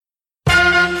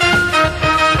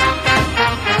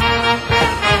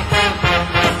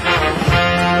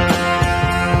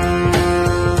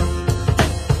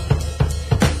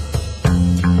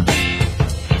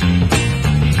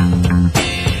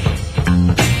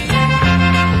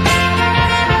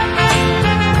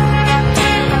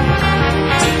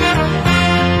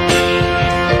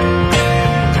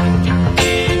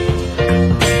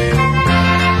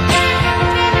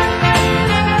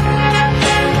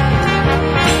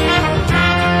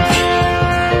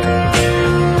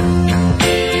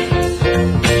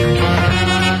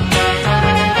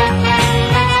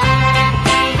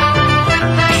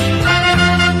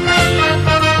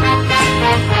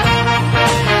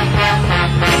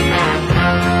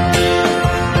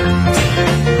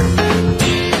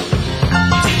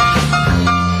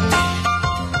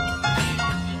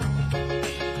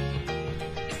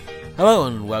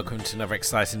welcome to another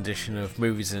exciting edition of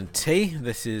Movies and Tea.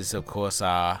 This is, of course,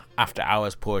 our after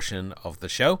hours portion of the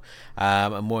show,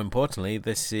 and more importantly,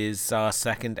 this is our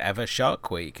second ever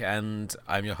Shark Week, and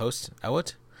I'm your host,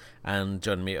 Elwood, and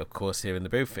joining me, of course, here in the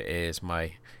booth is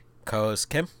my co-host,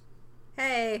 Kim.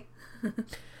 Hey!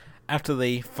 After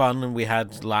the fun we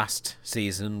had last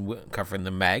season covering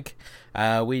the Meg,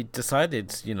 we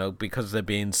decided, because there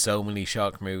being so many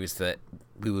shark movies that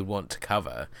we would want to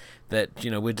cover, that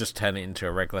we'd just turn it into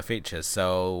a regular feature.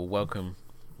 So welcome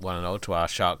one and all to our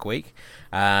Shark Week,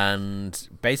 and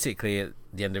basically at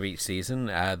the end of each season,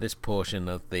 this portion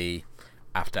of the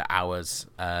after hours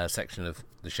section of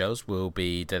the shows will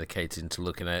be dedicated to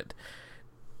looking at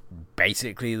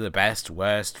basically the best,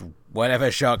 worst,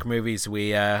 whatever shark movies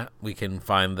we can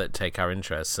find that take our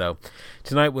interest. So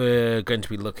tonight we're going to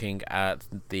be looking at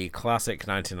the classic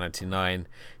 1999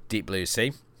 Deep Blue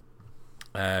Sea,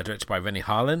 directed by Renny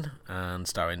Harlin and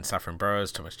starring Saffron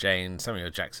Burrows, Thomas Jane, Samuel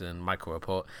Jackson, Michael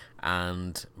Rapport,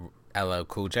 and LL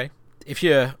Cool J. If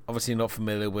you're obviously not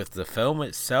familiar with the film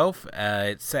itself,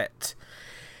 it's set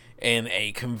in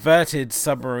a converted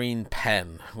submarine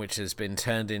pen, which has been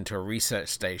turned into a research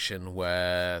station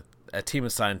where a team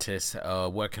of scientists are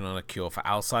working on a cure for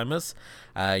Alzheimer's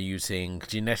using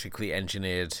genetically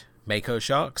engineered mako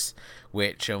sharks,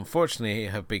 which unfortunately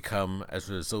have become,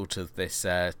 as a result of this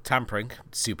tampering,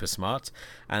 super smart.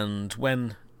 And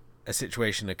when a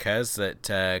situation occurs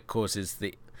that causes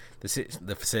the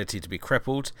facility to be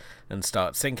crippled and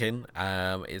start sinking,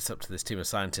 it's up to this team of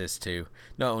scientists to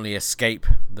not only escape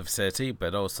the facility,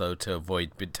 but also to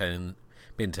avoid being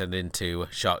turned into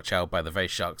shark chow by the very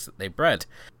sharks that they bred.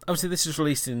 Obviously, this was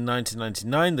released in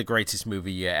 1999, the greatest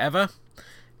movie year ever.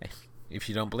 If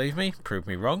you don't believe me, prove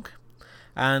me wrong.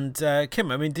 And Kim,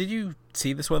 did you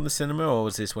see this one in the cinema, or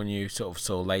was this one you sort of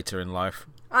saw later in life?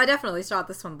 I definitely saw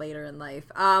this one later in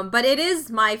life. But it is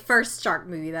my first shark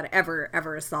movie that I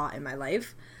ever saw in my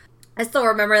life. I still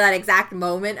remember that exact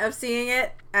moment of seeing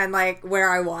it and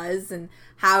where I was and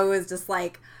how it was just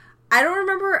I don't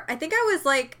remember. I think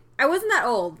I wasn't that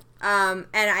old. And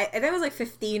I think I was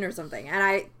 15 or something.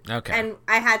 And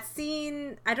I had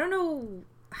seen, I don't know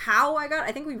how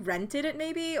I think we rented it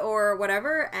maybe or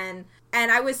whatever. And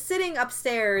I was sitting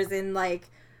upstairs in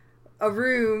a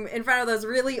room in front of those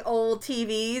really old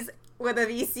TVs with a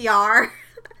VCR.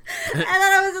 And then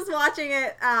I was just watching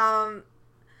it. And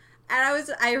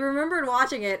I remembered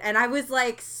watching it, and I was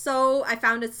I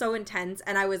found it so intense,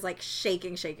 and I was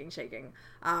shaking,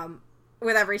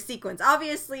 with every sequence.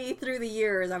 Obviously, through the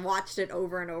years, I've watched it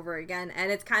over and over again, and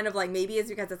it's kind of maybe it's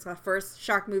because it's the first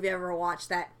shark movie I ever watched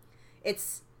that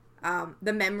it's,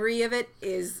 the memory of it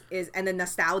is, and the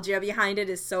nostalgia behind it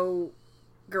is so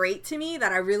great to me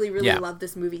that I really love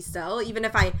this movie still. Even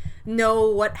if I know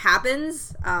what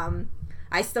happens,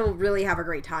 I still really have a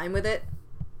great time with it.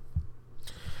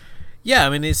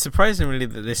 Yeah, it's surprising really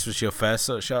that this was your first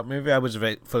sort of shark movie. I was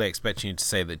fully expecting you to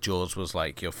say that Jaws was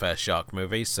your first shark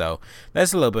movie, so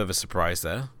there's a little bit of a surprise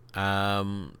there.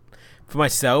 For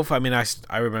myself, I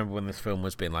remember when this film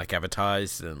was being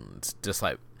advertised and just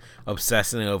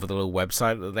obsessing over the little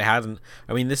website that they had,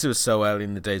 and this was so early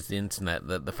in the days of the internet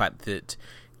that the fact that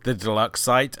the deluxe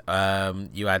site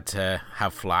you had to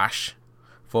have Flash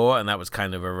for, and that was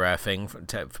kind of a rare thing for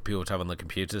people to have on the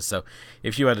computers. So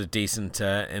if you had a decent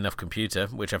enough computer,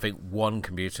 which I think one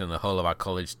computer in the whole of our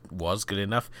college was good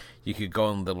enough, you could go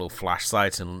on the little Flash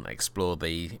site and explore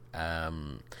the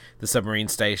submarine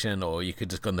station, or you could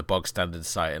just go on the bog standard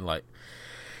site and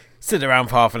sit around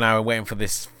for half an hour waiting for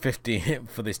this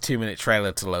 2-minute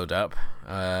trailer to load up,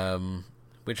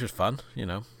 which was fun,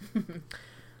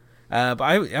 But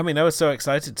I was so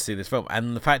excited to see this film,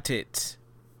 and the fact it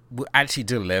actually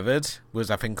delivered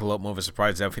was, I think, a lot more of a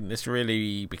surprise. I think this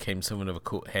really became somewhat of a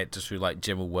cult hit just through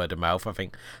general word of mouth. I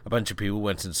think a bunch of people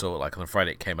went and saw it on the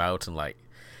Friday it came out, and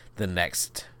the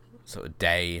next sort of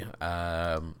day,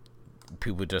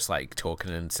 people were just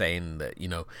talking and saying that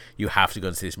you have to go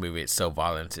and see this movie. It's so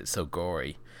violent, it's so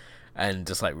gory, and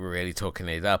just really talking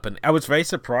it up. And I was very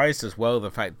surprised as well the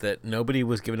fact that nobody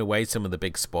was giving away some of the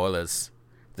big spoilers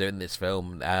in this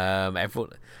film.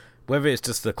 Everyone, whether it's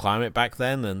just the climate back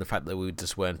then and the fact that we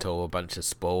just weren't all a bunch of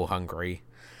spoil hungry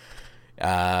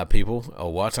people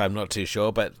or what, I'm not too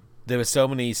sure, but there were so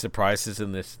many surprises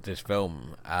in this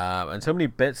film, and so many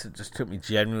bits that just took me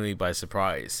genuinely by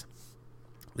surprise.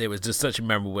 It was just such a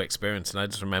memorable experience, and I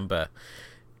just remember,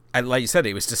 and like you said,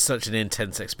 it was just such an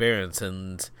intense experience,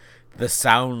 and the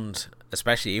sound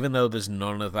especially, even though there's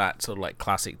none of that sort of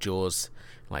classic Jaws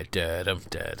da-dum,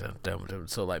 da-dum, da-dum,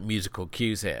 sort of musical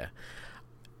cues here,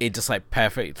 it just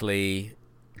perfectly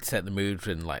set the mood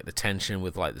and like the tension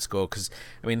with like the score, because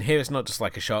I mean here it's not just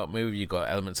like a shark movie. You've got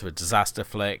elements of a disaster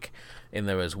flick in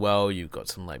there as well. You've got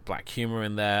some like black humor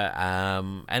in there,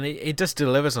 and it just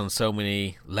delivers on so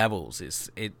many levels. It's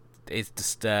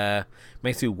just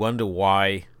makes you wonder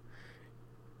why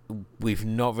we've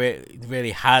not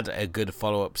really had a good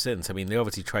follow-up since. I mean, they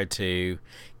obviously tried to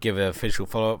give an official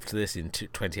follow-up to this in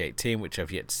 2018, which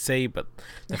I've yet to see, but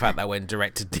the fact that went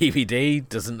direct to DVD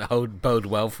doesn't bode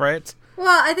well for it.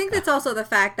 Well, I think that's also the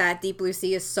fact that Deep Blue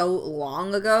Sea is so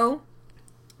long ago.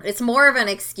 It's more of an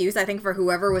excuse, I think, for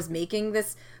whoever was making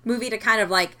this movie to kind of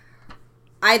like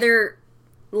either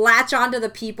latch onto the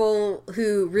people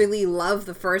who really love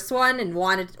the first one and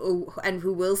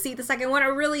who will see the second one,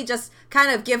 or really just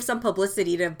kind of give some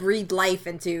publicity to breathe life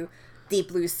into Deep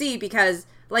Blue Sea, because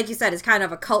like you said, it's kind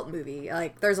of a cult movie.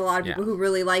 Like there's a lot of people who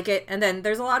really like it, and then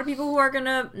there's a lot of people who are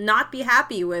gonna not be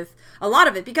happy with a lot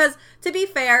of it, because to be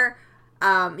fair,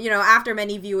 after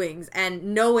many viewings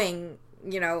and knowing,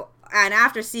 and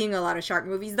after seeing a lot of shark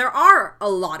movies, there are a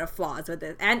lot of flaws with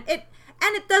it, and it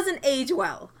doesn't age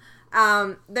well.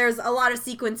 There's a lot of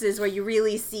sequences where you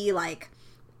really see like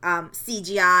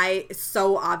CGI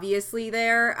so obviously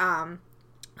there.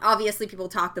 Obviously people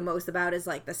talk the most about is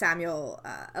like the Samuel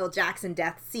L. Jackson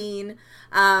death scene.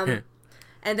 And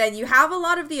then you have a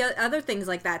lot of the other things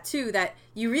like that too, that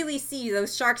you really see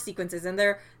those shark sequences, and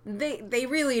they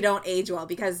really don't age well,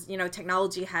 because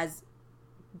technology has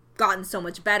gotten so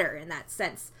much better in that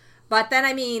sense. But then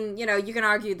I mean, you can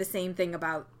argue the same thing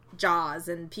about Jaws,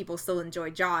 and people still enjoy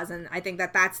Jaws, and I think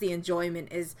that that's the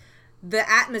enjoyment, is the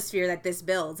atmosphere that this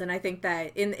builds. And I think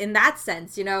that in that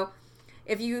sense,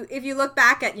 if you look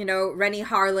back at Renny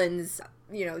Harlin's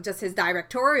just his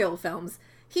directorial films,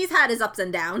 he's had his ups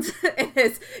and downs in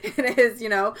his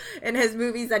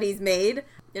movies that he's made.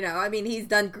 I mean, he's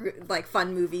done like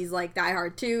fun movies like Die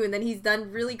Hard 2, and then he's done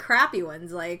really crappy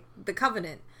ones like The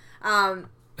Covenant.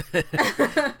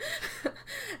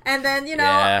 And then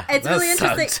it's really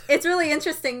interesting. It's really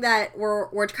interesting that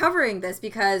we're covering this,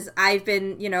 because I've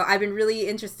been really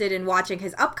interested in watching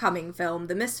his upcoming film,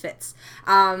 The Misfits,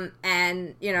 and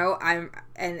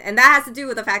that has to do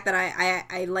with the fact that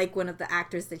I like one of the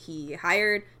actors that he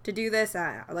hired to do this.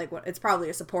 It's probably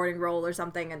a supporting role or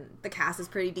something, and the cast is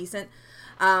pretty decent.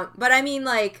 But I mean,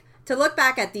 like, to look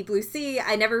back at Deep Blue Sea,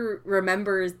 I never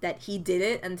remember that he did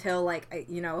it until, I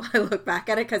look back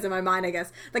at it, because in my mind, I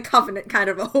guess, The Covenant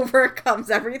kind of overcomes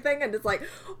everything, and it's like,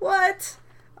 what?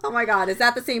 Oh my god, is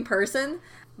that the same person?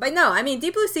 But no, I mean,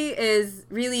 Deep Blue Sea is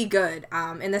really good,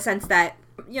 in the sense that,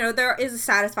 there is a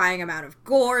satisfying amount of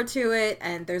gore to it,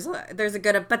 and there's a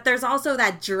good, but there's also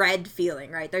that dread feeling,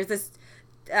 right? There's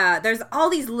all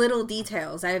these little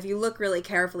details that if you look really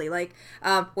carefully, like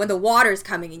when the water's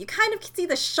coming in, you kind of see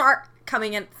the shark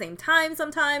coming in at the same time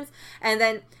sometimes, and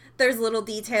then there's little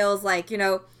details like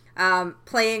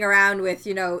playing around with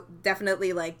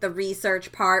definitely like the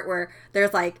research part, where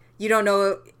there's like you don't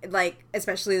know, like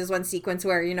especially there's one sequence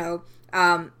where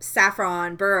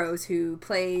Saffron Burrows, who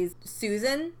plays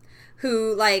Susan,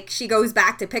 who, like, she goes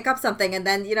back to pick up something, and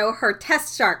then, her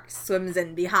test shark swims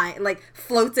in behind, like,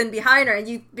 floats in behind her,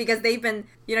 and because they've been,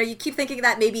 you keep thinking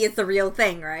that maybe it's the real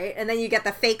thing, right? And then you get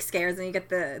the fake scares, and you get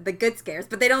the good scares,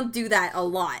 but they don't do that a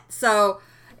lot. So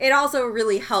it also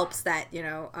really helps that,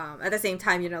 at the same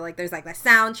time, like, there's, like, the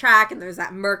soundtrack, and there's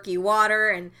that murky water,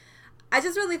 and I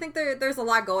just really think there's a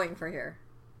lot going for here.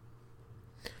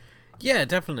 Yeah,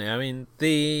 definitely. I mean,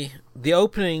 the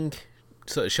opening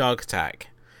sort of shark attack,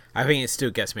 I think it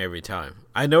still gets me every time.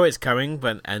 I know it's coming,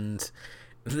 and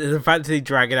the fact that they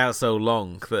drag it out so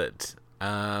long that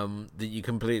you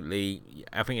completely,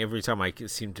 I think every time I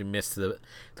seem to miss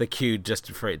the cue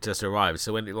just for it to arrive.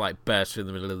 So when it like bursts through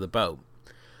the middle of the boat,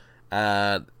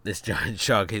 this giant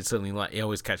shark is something like, it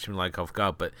always catches me like off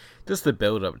guard. But just the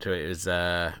build up to it is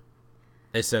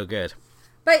so good.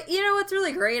 But what's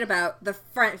really great about the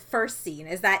first scene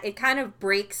is that it kind of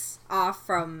breaks off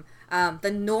from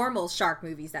the normal shark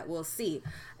movies that we'll see,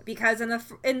 because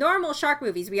in normal shark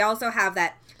movies we also have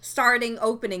that starting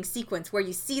opening sequence where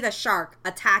you see the shark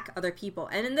attack other people,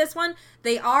 and in this one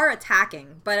they are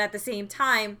attacking, but at the same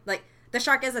time, like, the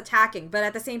shark is attacking, but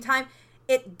at the same time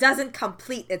it doesn't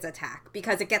complete its attack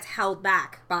because it gets held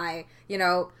back by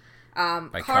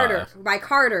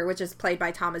Carter, which is played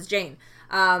by Thomas Jane,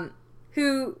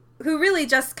 who really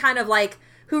just kind of like,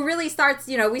 who really starts,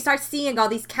 we start seeing all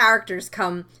these characters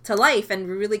come to life, and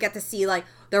we really get to see, like,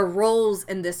 their roles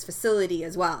in this facility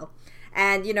as well.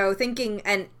 And, thinking,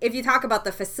 and if you talk about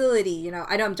the facility,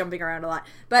 I know I'm jumping around a lot,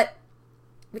 but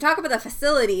we talk about the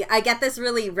facility, I get this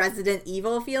really Resident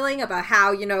Evil feeling about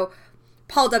how,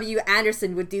 Paul W.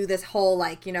 Anderson would do this whole,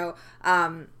 like,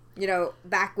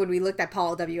 back when we looked at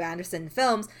Paul W. Anderson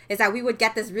films, is that we would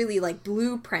get this really, like,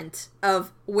 blueprint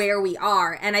of where we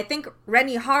are. And I think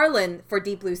Renny Harlin for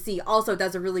Deep Blue Sea also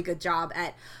does a really good job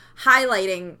at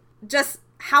highlighting just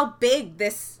how big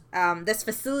this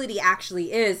facility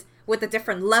actually is, with the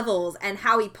different levels, and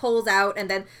how he pulls out and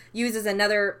then uses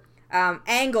another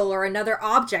angle or another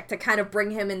object to kind of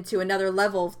bring him into another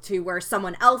level to where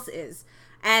someone else is.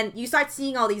 And you start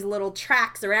seeing all these little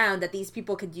tracks around that these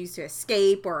people could use to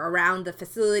escape or around the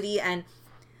facility. And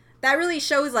that really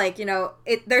shows, like,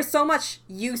 there's so much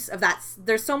use of that.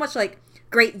 There's so much, like,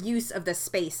 great use of the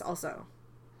space also.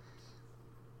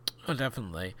 Oh,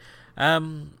 definitely.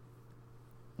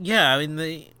 Yeah, I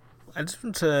mean, I just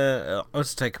want to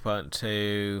also take a part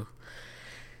to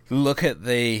look at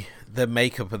the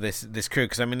makeup of this crew,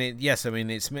 because I mean,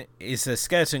 it's a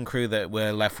skeleton crew that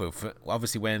we're left with.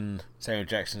 Obviously, when Samuel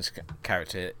Jackson's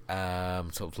character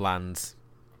sort of lands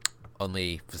on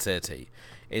the facility,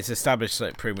 it's established,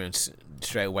 like, pretty much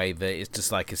straight away that it's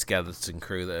just like a skeleton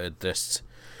crew that are just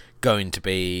going to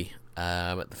be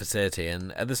at the facility,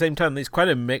 and at the same time, there's quite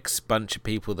a mixed bunch of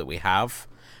people that we have.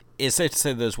 It's safe to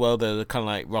say that as well, they're kind of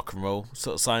like rock and roll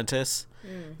sort of scientists.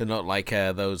 They're not like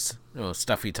those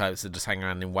stuffy types that just hang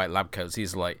around in white lab coats.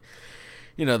 These are like,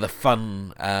 the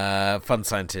fun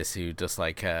scientists who just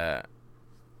like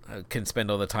can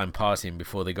spend all the time partying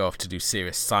before they go off to do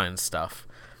serious science stuff.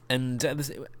 And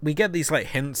we get these, like,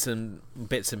 hints and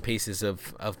bits and pieces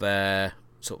of their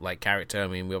sort of, like, character. I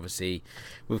mean, we obviously,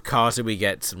 with Carter, we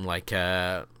get some, like,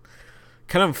 kind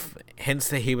of hints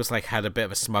that he was, like, had a bit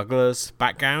of a smuggler's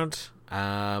background.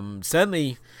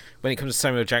 Certainly when it comes to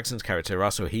Samuel Jackson's character,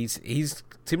 Russell, he's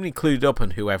seemingly clued up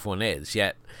on who everyone is,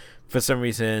 yet for some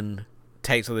reason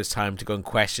takes all this time to go and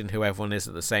question who everyone is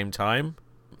at the same time.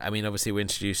 I mean, obviously we're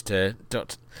introduced to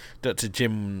Dr.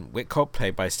 Jim Whitcomb,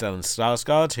 played by Stellan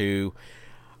Skarsgård, who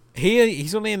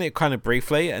he's only in it kind of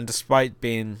briefly, and despite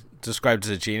being described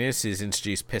as a genius, is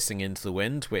introduced pissing into the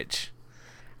wind, which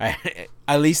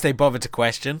at least they bothered to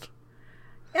question.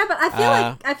 Yeah, but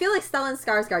I feel like Stellan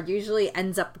Skarsgård usually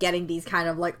ends up getting these kind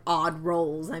of, like, odd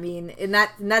roles. I mean, in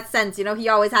that sense, he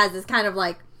always has this kind of,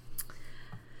 like,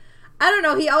 I don't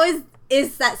know, he always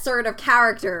is that sort of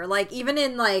character. Like, even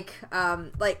in, like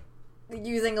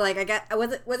using, like, I guess,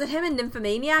 was it him in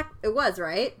Nymphomaniac? It was,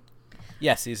 right?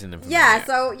 Yes, he's in Nymphomaniac. Yeah,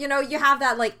 so, you have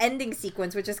that, like, ending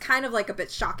sequence, which is kind of, like, a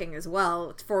bit shocking as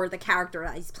well for the character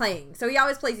that he's playing. So he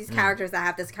always plays these characters that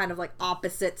have this kind of, like,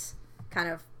 opposite kind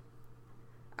of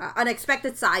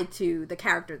unexpected side to the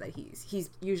character that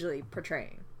he's usually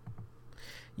portraying.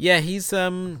 Yeah, he's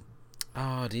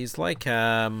like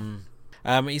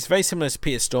he's very similar to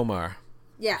Peter Stormare.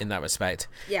 Yeah. In that respect.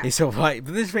 Yeah. He's sort of like,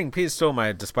 but this thing, Peter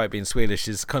Stormare, despite being Swedish,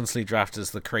 is constantly drafted as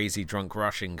the crazy drunk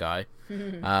Russian guy.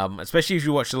 Especially if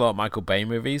you watch a lot of Michael Bay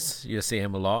movies, you'll see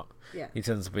him a lot. Yeah. He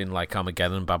tends to be in, like,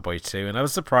 Armageddon, Bad Boys 2, and I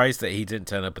was surprised that he didn't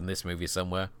turn up in this movie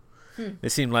somewhere.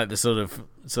 It seemed like the sort of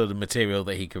material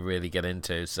that he could really get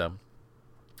into. So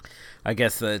I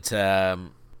guess that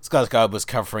Skarsgård was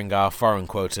covering our foreign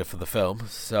quota for the film.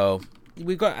 So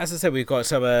we've got, as I said, we've got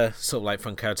some sort of like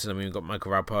fun characters. I mean, we've got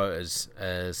Michael Rappaport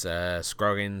as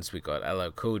Scroggins. We've got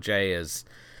LL Cool J as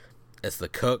the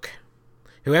cook,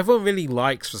 who everyone really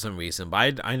likes for some reason,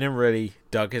 but I never really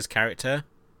dug his character.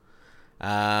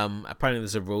 Apparently,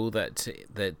 there's a rule that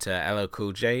LL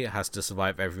Cool J has to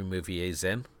survive every movie he's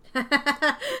in. and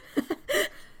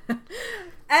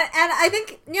I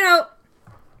think,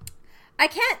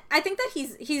 I think that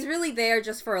he's really there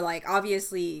just for, like,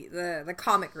 obviously the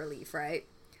comic relief, right?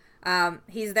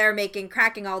 He's there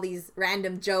cracking all these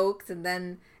random jokes and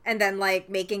then like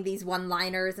making these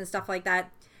one-liners and stuff like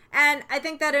that. And I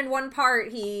think that in one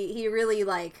part he really,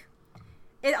 like,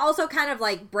 it also kind of,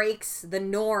 like, breaks the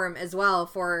norm as well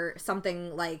for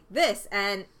something like this.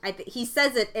 And he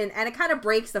says it, and it kind of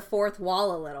breaks the fourth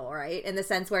wall a little, right? In the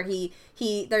sense where he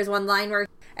there's one line where,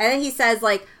 and then he says,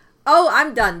 like, "Oh,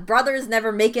 I'm done. Brothers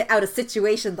never make it out of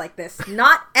situations like this.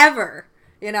 Not ever."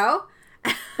 And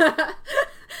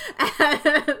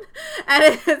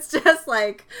it's just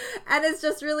like, and it's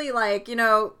just really like,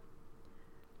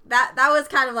 that was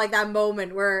kind of like that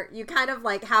moment where you kind of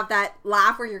like have that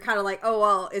laugh where you're kind of like, oh,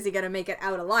 well, is he gonna make it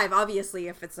out alive? Obviously,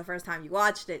 if it's the first time you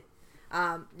watched it,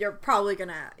 you're probably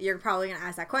gonna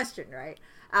ask that question, right?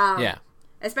 Yeah.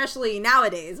 Especially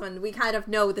nowadays when we kind of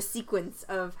know the sequence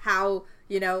of how,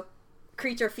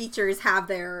 creature features have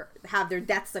their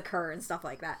deaths occur and stuff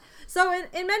like that. So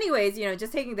in many ways,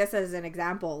 just taking this as an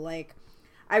example, like,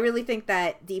 I really think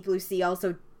that Deep Blue Sea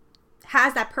also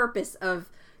has that purpose of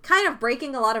kind of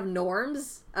breaking a lot of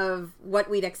norms of what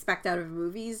we'd expect out of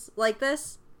movies like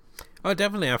this. Oh,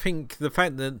 definitely. I think the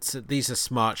fact that these are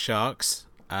smart sharks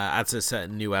adds a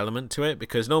certain new element to it,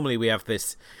 because normally we have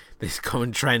this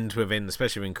common trend within,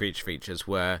 especially in creature features,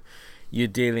 where you're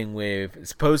dealing with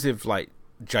supposed like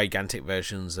gigantic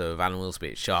versions of animals, be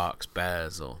it sharks,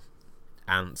 bears, or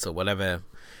ants, or whatever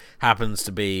happens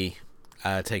to be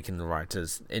taking the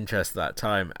writer's interest at that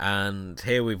time. And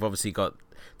here we've obviously got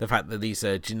the fact that these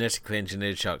are genetically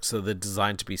engineered sharks, so they're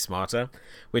designed to be smarter,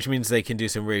 which means they can do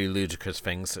some really ludicrous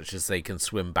things, such as they can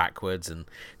swim backwards and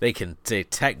they can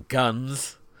detect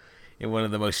guns in one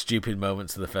of the most stupid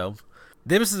moments of the film.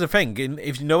 This is the thing,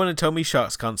 if no one had told me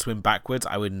sharks can't swim backwards,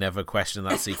 I would never question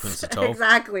that sequence at all.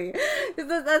 Exactly.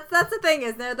 That's the thing,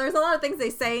 is there's a lot of things they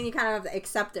say and you kind of have to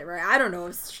accept it, right? I don't know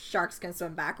if sharks can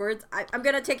swim backwards. I'm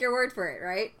going to take your word for it,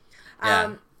 right?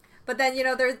 Yeah. But then,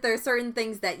 there's certain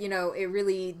things that, it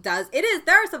really does.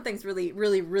 There are some things really,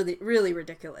 really, really, really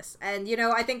ridiculous. And,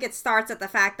 I think it starts at the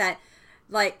fact that,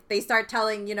 like, they start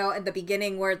telling, in the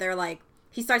beginning where they're like,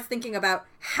 he starts thinking about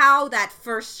how that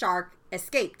first shark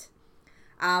escaped.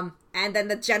 And then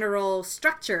the general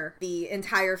structure, the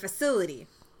entire facility.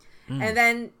 And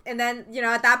then,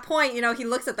 at that point, he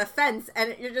looks at the fence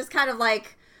and you're just kind of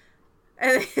like,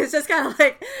 and it's just kind of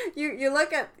like, you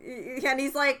look at, and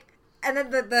he's like, and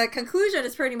then the conclusion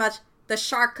is pretty much the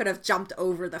shark could have jumped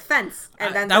over the fence.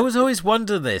 And then I was always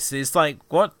wondering this. It's like,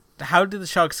 how did the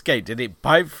shark escape? Did it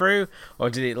bite through, or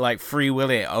did it like free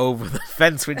will it over the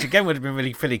fence? Which again would have been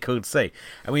really cool to see.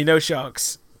 And we know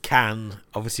sharks can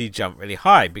obviously jump really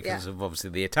high because of obviously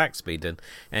the attack speed, and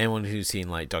anyone who's seen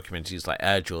like documentaries like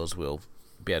Air Jaws will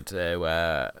be able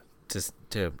to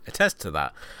attest to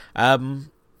that.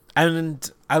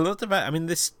 And I love the fact, I mean,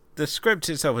 the script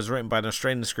itself was written by an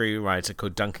Australian screenwriter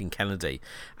called Duncan Kennedy,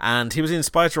 and he was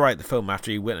inspired to write the film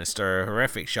after he witnessed a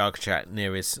horrific shark attack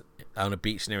on a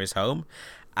beach near his home,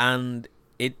 and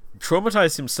it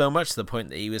traumatized him so much to the point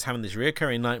that he was having this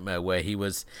recurring nightmare where he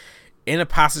was in a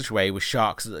passageway with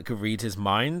sharks that could read his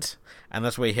mind, and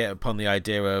that's where he hit upon the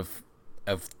idea of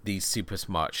these super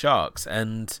smart sharks.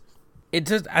 And it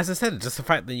does, as I said, just the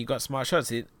fact that you got smart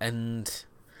sharks, it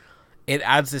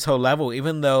adds this whole level.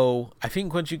 Even though I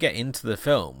think once you get into the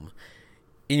film,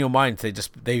 in your mind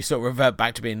they sort of revert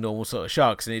back to being normal sort of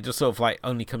sharks, and it just sort of like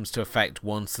only comes to effect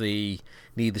once they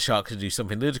need the shark to do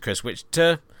something ludicrous, which,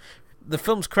 to the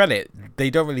film's credit, they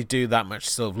don't really do that much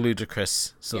sort of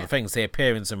ludicrous sort of things. They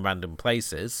appear in some random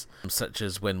places, such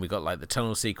as when we got like the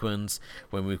tunnel sequence,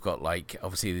 when we've got like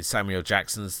obviously Samuel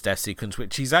Jackson's death sequence,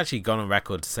 which he's actually gone on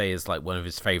record to say is like one of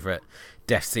his favorite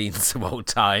death scenes of all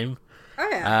time. Oh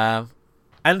yeah.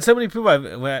 And so many people,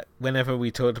 whenever we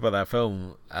talked about that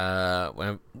film,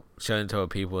 when showing to other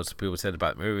people said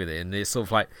about the movie, and it's sort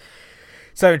of like,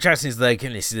 Samuel Jackson is like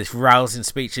giving this rousing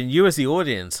speech, and you as the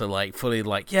audience are like fully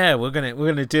like, yeah, we're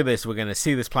gonna do this, we're gonna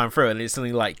see this plan through, and it's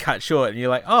suddenly like cut short, and you're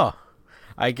like, oh,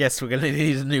 I guess we're gonna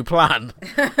need a new plan,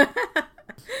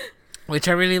 which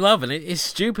I really love, and it's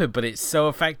stupid, but it's so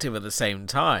effective at the same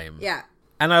time. Yeah,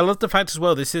 and I love the fact as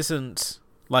well, this isn't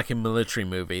like a military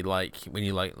movie, like when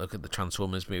you like look at the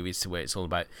Transformers movies, to where it's all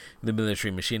about the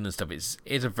military machine and stuff.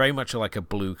 It's a very much like a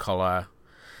blue collar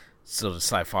sort of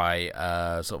sci-fi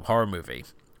sort of horror movie,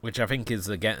 which I think is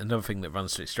again another thing that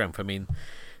runs to its strength. I mean,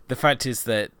 the fact is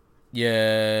that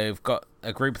you've got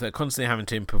a group that are constantly having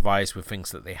to improvise with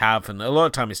things that they have, and a lot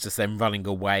of time it's just them running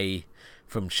away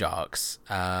from sharks,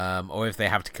 or if they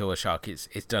have to kill a shark,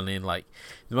 it's done in like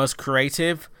the most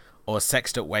creative or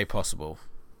sexed up way possible.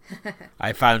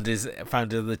 I found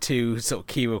are the two sort of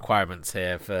key requirements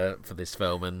here for this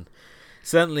film, and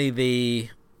certainly the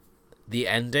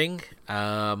ending,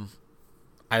 I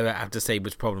have to say,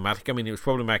 was problematic. I mean, it was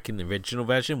problematic in the original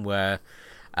version where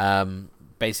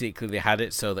basically they had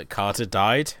it so that Carter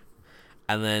died,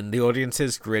 and then the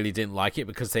audiences really didn't like it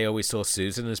because they always saw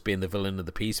Susan as being the villain of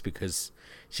the piece because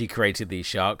she created these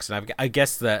sharks, and I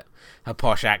guess that her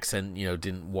posh accent,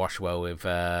 didn't wash well with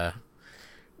the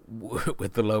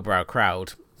lowbrow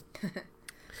crowd.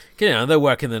 They're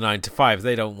working the 9 to 5.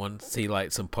 They don't want to see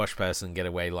like some posh person get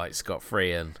away like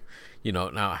scot-free and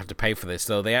now have to pay for this.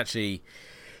 So they actually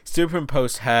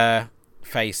superimposed her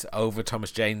face over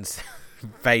Thomas Jane's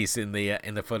face in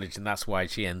the footage, and that's why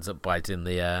she ends up biting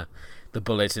the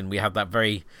bullet, and we have that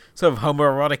very sort of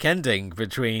homoerotic ending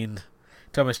between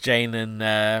Thomas Jane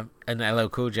and LL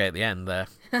Cool J at the end there.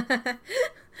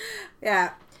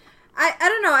 Yeah. I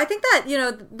don't know. I think that,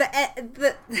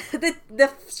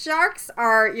 the sharks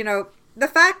are, the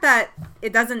fact that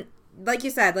it doesn't, like you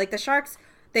said, like the sharks,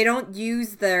 they don't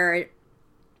use their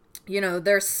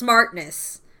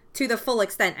smartness to the full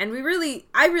extent. And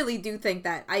I really do think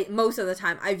that most of the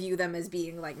time I view them as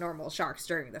being like normal sharks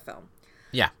during the film.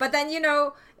 Yeah. But then,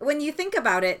 when you think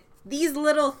about it, these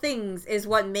little things is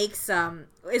what makes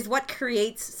is what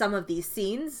creates some of these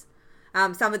scenes.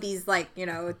 Some of these, like,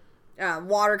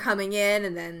 water coming in,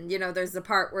 and then, there's the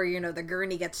part where, the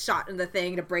gurney gets shot in the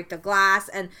thing to break the glass,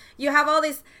 and you have all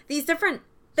these different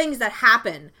things that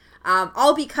happen,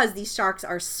 all because these sharks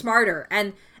are smarter.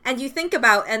 And you think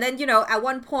about, and then, at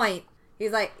one point,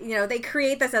 he's like, they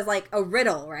create this as like a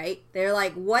riddle, right? They're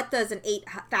like, what does an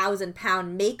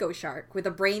 8,000-pound mako shark with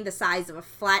a brain the size of a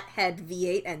flathead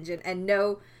V8 engine and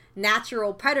no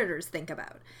natural predators think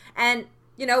about? And,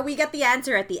 we get the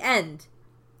answer at the end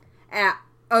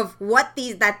of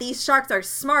that these sharks are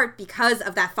smart because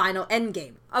of that final end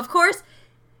game. Of course,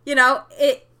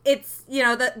 it's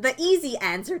the easy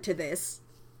answer to this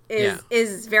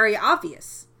is very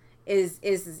obvious. Is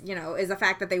the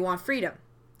fact that they want freedom.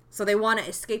 So they want to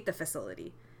escape the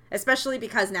facility, especially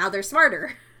because now they're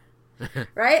smarter.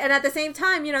 Right? And at the same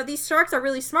time, these sharks are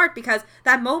really smart, because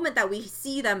that moment that we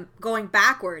see them going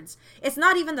backwards, it's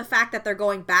not even the fact that they're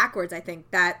going backwards, I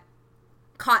think, that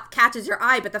catches your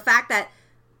eye, but the fact that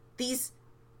these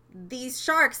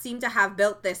sharks seem to have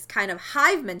built this kind of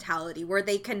hive mentality where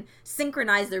they can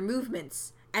synchronize their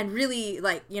movements and really,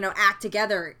 like, act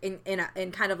together in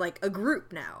kind of like a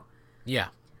group now. Yeah.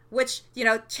 Which,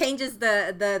 changes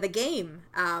the game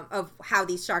of how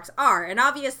these sharks are. And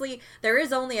obviously, there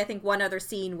is only, I think, one other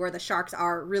scene where the sharks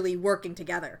are really working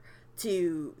together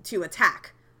to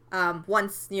attack.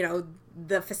 Once,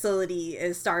 the facility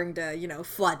is starting to,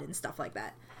 flood and stuff like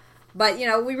that. But,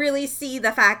 we really see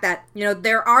the fact that,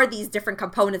 there are these different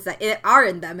components that are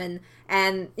in them. And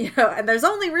and there's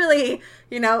only really,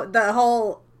 the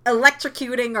whole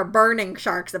electrocuting or burning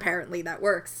sharks, apparently, that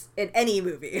works in any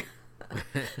movie.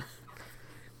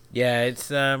 Yeah, it's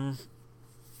I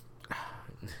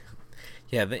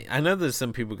know there's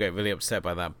some people get really upset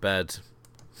by that bird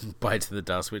bite to the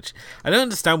dust, which I don't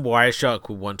understand why a shark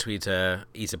would want to eat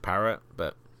a parrot,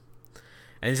 but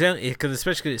especially because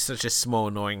it's such a small,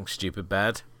 annoying, stupid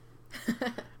bird.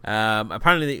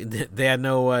 Apparently they had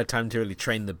no time to really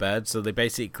train the bird, so they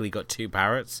basically got two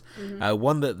parrots,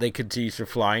 one that they could use for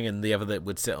flying and the other that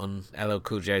would sit on LL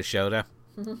Cool J's shoulder.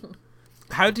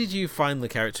 How did you find the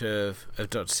character of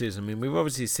Dr. Susan? I mean, we've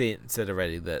obviously said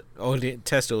already that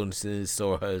test audiences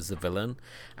saw her as the villain,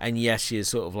 and yes, she is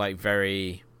sort of like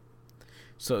very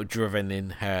sort of driven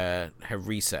in her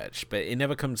research, but it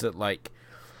never comes at like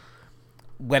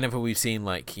whenever we've seen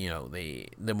like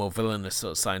the more villainous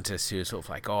sort of scientists who are sort of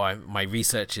like, my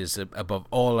research is above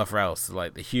all other else,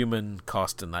 like the human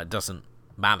cost, and that doesn't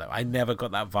matter. I never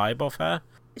got that vibe off her.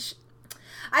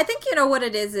 I think what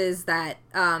it is that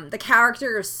the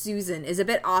character of Susan is a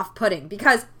bit off-putting,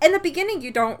 because in the beginning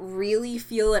you don't really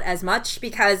feel it as much,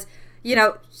 because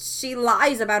she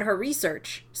lies about her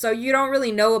research, so you don't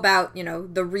really know about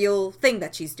the real thing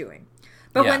that she's doing.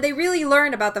 But when they really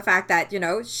learn about the fact that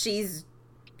she's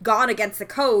gone against the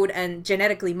code and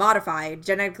genetically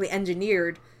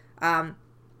engineered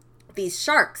these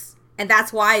sharks, and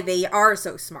that's why they are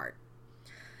so smart,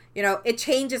 it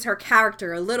changes her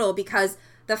character a little, because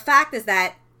the fact is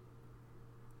that,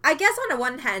 I guess on the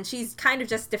one hand, she's kind of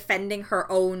just defending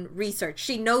her own research.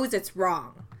 She knows it's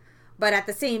wrong, but at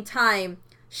the same time,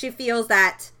 she feels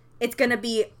that it's going to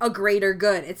be a greater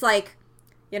good. It's like,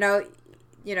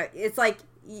 it's like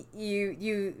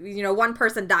one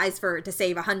person dies to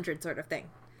save 100 sort of thing,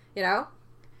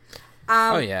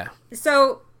 Oh yeah.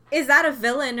 So is that a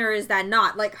villain or is that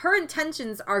not? Like, her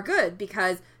intentions are good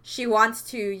because she wants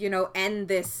to, end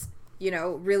this,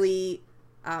 really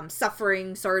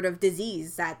suffering sort of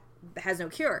disease that has no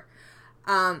cure.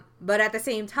 But at the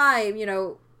same time,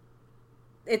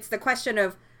 it's the question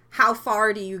of how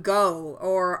far do you go,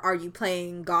 or are you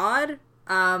playing God?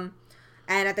 And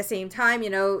at the same time,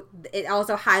 it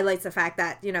also highlights the fact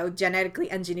that, genetically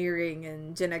engineering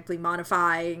and genetically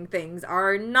modifying things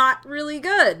are not really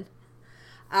good.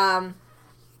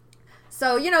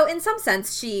 So, in some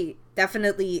sense, she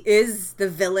definitely is the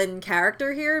villain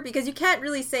character here, because you can't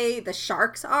really say the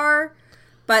sharks are,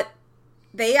 but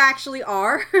they actually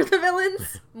are the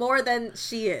villains more than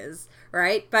she is,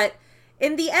 right? But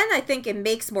in the end, I think it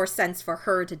makes more sense for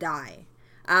her to die.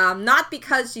 Not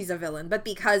because she's a villain, but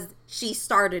because she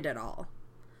started it all.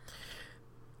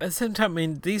 At the same time, I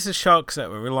mean, these are sharks that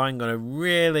were relying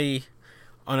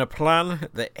on a plan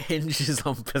that hinges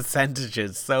on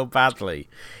percentages so badly.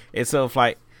 It's sort of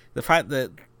like the fact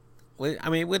that,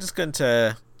 we're just going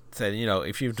to say,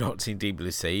 if you've not seen Deep Blue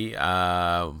Sea,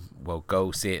 well, go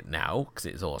see it now, because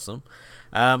it's awesome.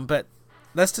 But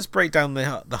let's just break down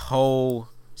the whole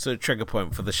sort of trigger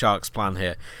point for the shark's plan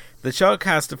here. The shark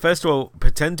has to, first of all,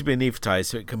 pretend to be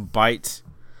anaesthetized so it can bite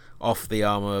off the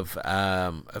arm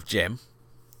of Jim.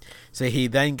 So he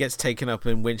then gets taken up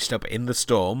and winched up in the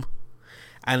storm.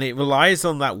 And it relies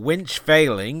on that winch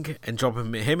failing and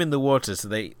dropping him in the water so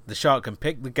the shark can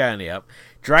pick the gurney up,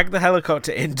 drag the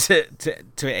helicopter into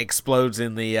to it explodes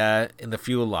in the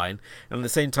fuel line, and at the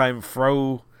same time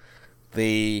throw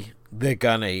the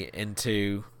gurney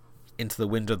into the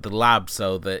window of the lab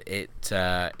so that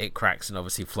it cracks and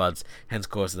obviously floods, hence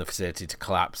causing the facility to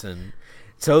collapse, and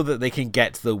so that they can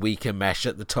get to the weaker mesh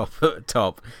at the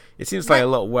top. It seems like a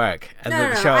lot of work, and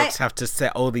the sharks have to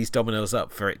set all these dominoes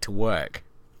up for it to work.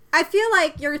 I feel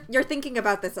like you're thinking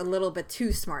about this a little bit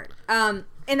too smart. In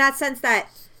that sense that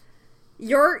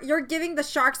you're giving the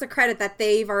sharks the credit that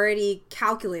they've already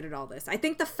calculated all this. I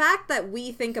think the fact that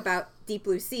we think about Deep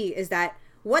Blue Sea is that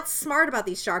what's smart about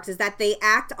these sharks is that they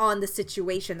act on the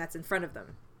situation that's in front of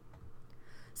them.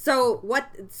 So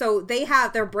they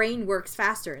have, their brain works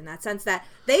faster in that sense that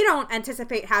they don't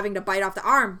anticipate having to bite off the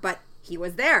arm, but he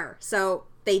was there. So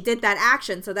they did that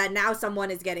action so that now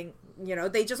someone is getting,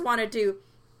 they just wanted to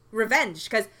revenge,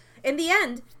 because in the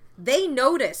end they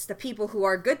notice the people who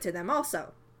are good to them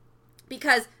also,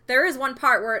 because there is one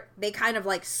part where they kind of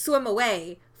like swim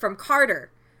away from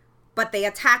Carter but they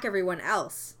attack everyone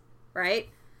else, right?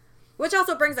 Which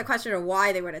also brings the question of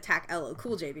why they would attack LL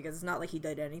Cool J, because it's not like he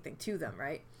did anything to them,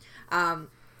 right?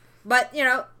 But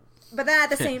then at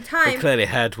the same time, they clearly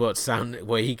heard what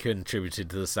he contributed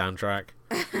to the soundtrack.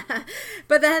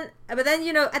 but then at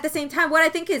the same time, what I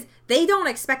think is they don't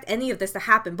expect any of this to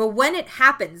happen, but when it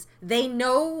happens, they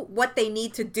know what they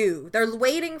need to do. They're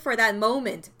waiting for that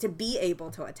moment to be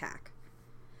able to attack.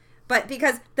 But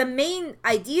because the main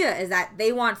idea is that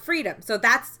they want freedom, so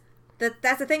that's the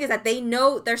thing, is that they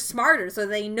know they're smarter, so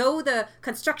they know the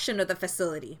construction of the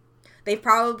facility. They've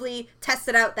probably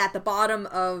tested out that the bottom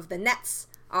of the nets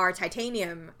are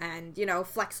titanium and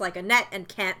flex like a net and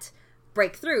can't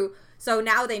break through. So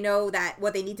now they know that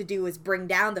what they need to do is bring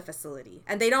down the facility.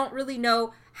 And they don't really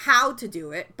know how to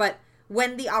do it, but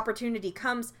when the opportunity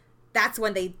comes, that's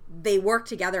when they work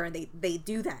together and they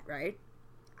do that, right?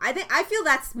 I feel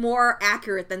that's more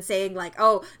accurate than saying like,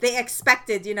 oh, they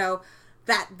expected,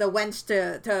 that the wench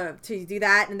to do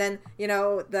that, and then,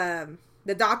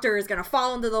 the doctor is going to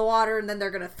fall into the water and then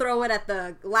they're going to throw it at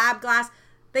the lab glass.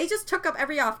 They just took up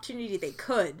every opportunity they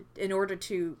could in order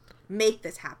to make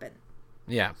this happen.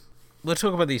 Yeah. We'll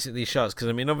talk about these sharks, because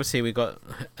obviously we got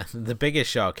the biggest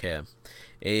shark here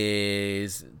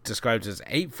is described as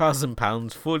 8,000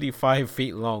 pounds, 45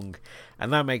 feet long,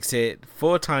 and that makes it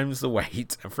 4 times the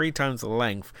weight and 3 times the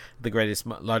length of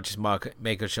the largest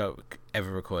mako shark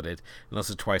ever recorded, and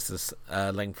also twice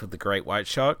the length of the great white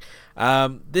shark.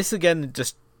 This again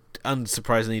just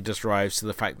unsurprisingly just derives to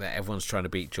the fact that everyone's trying to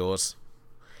beat Jaws,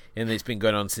 and it's been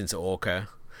going on since Orca.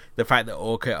 The fact that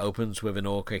Orca opens with an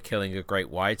orca killing a great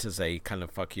white as a kind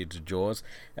of fuck you to Jaws,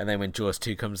 and then when Jaws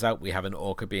 2 comes out, we have an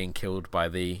orca being killed by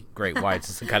the great white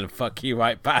as a kind of fuck you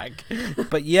right back.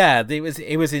 But yeah,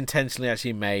 it was intentionally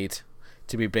actually made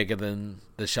to be bigger than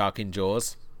the shark in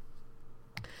Jaws.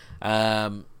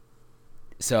 So,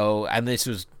 and this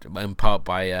was in part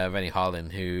by Rennie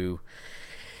Harlin, who,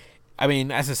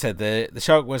 as I said, the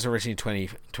shark was originally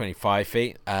 25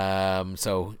 feet,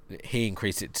 so he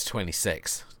increased it to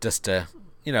 26, just to,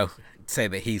 say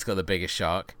that he's got the biggest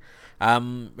shark.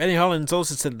 Rennie Harlin's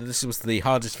also said that this was the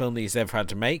hardest film that he's ever had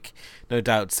to make, no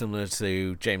doubt similar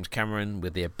to James Cameron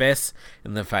with The Abyss,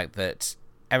 and the fact that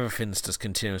everything's just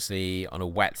continuously on a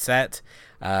wet set,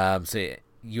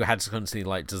 you had to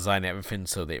constantly design everything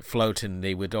so that it floated, and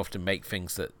they would often make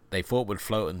things that they thought would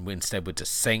float and instead would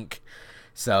just sink.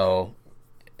 So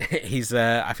he's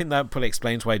I think that probably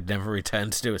explains why he never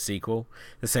returned to do a sequel,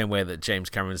 the same way that James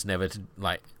Cameron's never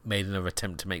made another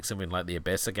attempt to make something like The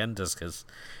Abyss again, just because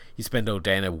you spend all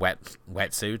day in a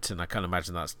wetsuit, and I can't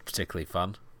imagine that's particularly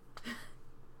fun.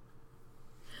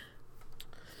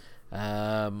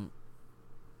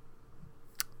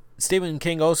 Stephen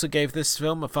King also gave this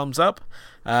film a thumbs up.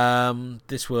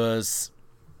 This was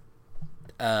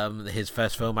his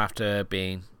first film after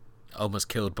being almost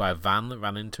killed by a van that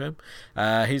ran into him.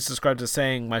 He's described as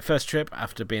saying, "My first trip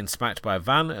after being smacked by a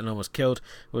van and almost killed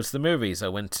was the movies. I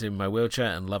went in my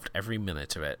wheelchair and loved every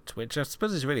minute of it," which I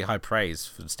suppose is really high praise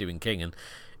for Stephen King. And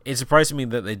it surprised me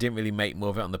that they didn't really make more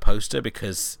of it on the poster,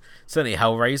 because certainly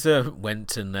Hellraiser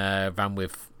went and ran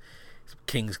with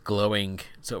King's glowing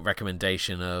sort of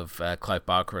recommendation of Clive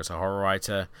Barker as a horror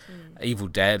writer. Evil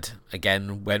Dead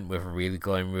again went with a really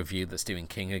glowing review that Stephen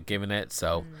King had given it.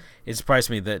 So it surprised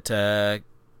me that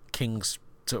King's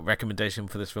sort of recommendation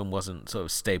for this film wasn't sort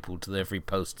of stapled to every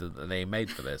poster that they made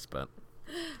for this, but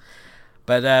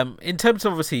in terms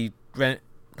of obviously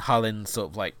Harlin's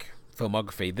sort of like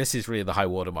filmography, this is really the high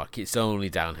watermark. It's only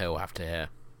downhill after here,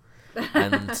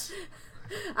 and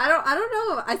I don't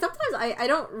know. I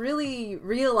don't really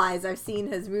realize I've seen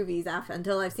his movies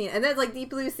until I've seen, and then like Deep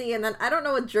Blue Sea, and then I don't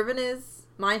know what Driven is,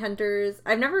 Mindhunters.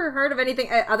 I've never heard of anything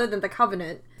other than The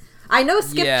Covenant. I know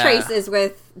Skip Trace is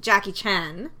with Jackie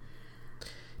Chan.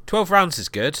 12 Rounds is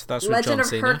good. That's with Legend John of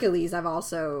Cena. Hercules I've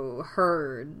also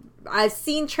heard. I've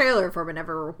seen trailer for but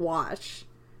never watched.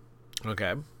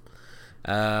 Okay.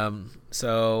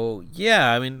 So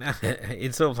yeah, I mean,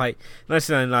 it's sort of like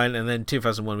 1999, and then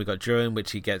 2001 we got Driven,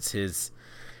 which he gets his,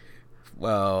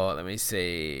 well, let me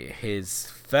see, his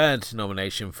third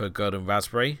nomination for Golden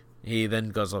Raspberry. He then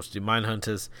goes off to do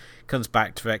Mindhunters, comes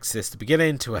back to Exorcist the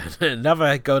Beginning to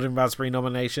another Golden Raspberry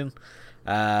nomination,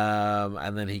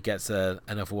 and then he gets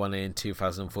another one in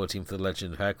 2014 for The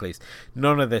Legend of Hercules.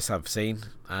 None of this I've seen,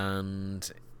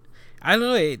 and I don't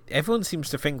know, everyone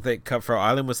seems to think that Cutthroat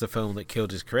Island was the film that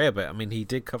killed his career, but I mean, he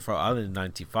did Cutthroat Island in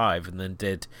 95 and then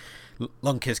did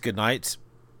Long Kiss Goodnight,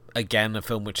 again a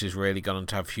film which has really gone on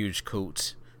to have huge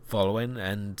cult following,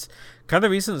 and kind of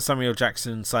the reason that Samuel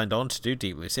Jackson signed on to do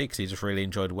Deep Blue Sea, because he just really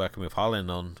enjoyed working with Harlin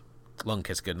on Long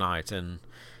Kiss Goodnight and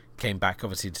came back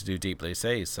obviously to do Deep Blue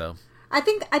Sea. So I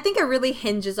think it really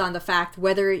hinges on the fact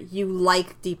whether you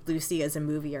like Deep Blue Sea as a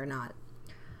movie or not.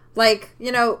 Like,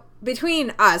 you know,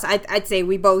 between us, I'd say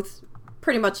we both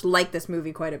pretty much like this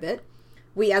movie quite a bit.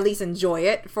 We at least enjoy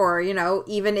it for, you know,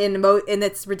 even in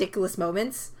its ridiculous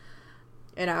moments,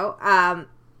 you know.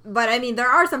 But I mean, there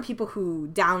are some people who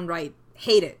downright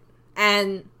hate it,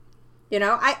 and you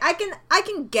know, I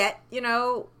can get, you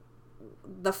know,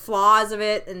 the flaws of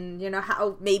it, and you know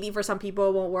how maybe for some people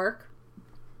it won't work.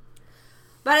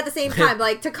 But at the same time,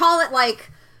 like, to call it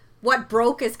like what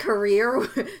broke his career,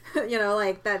 you know,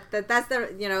 like that's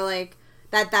the, you know, like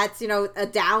that's, you know, a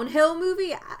downhill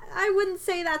movie. I wouldn't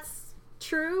say that's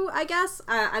true, I guess.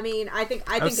 I mean, I think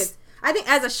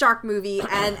as a shark movie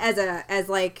and as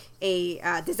like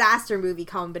a disaster movie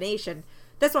combination,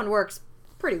 this one works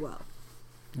pretty well.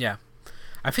 Yeah,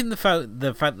 I think the fact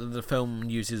that the film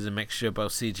uses a mixture of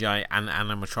both CGI and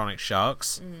animatronic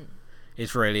sharks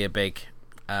is really a big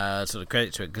sort of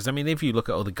credit to it, because I mean, if you look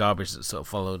at all the garbage that sort of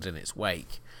followed in its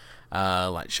wake,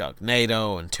 like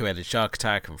Sharknado and Two-Headed Shark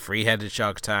Attack and Three-Headed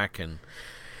Shark Attack and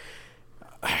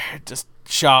just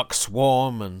Shark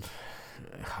Swarm, and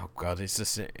oh god, it's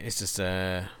just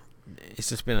been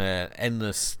an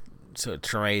endless sort of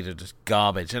trade of just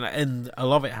garbage, and a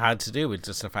lot of it had to do with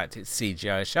just the fact it's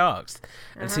CGI sharks,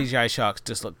 and CGI sharks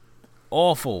just look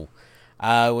awful.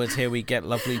 Was here we get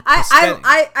lovely.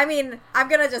 I mean, I'm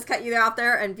gonna just cut you out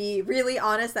there and be really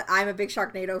honest that I'm a big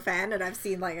Sharknado fan, and I've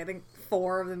seen like I think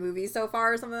 4 of the movies so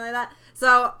far or something like that.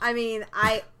 So I mean,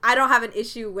 I don't have an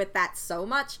issue with that so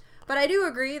much, but I do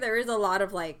agree there is a lot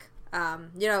of like,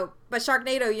 you know, but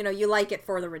Sharknado, you know, you like it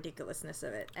for the ridiculousness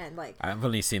of it, and like I've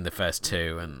only seen the first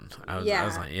 2, and I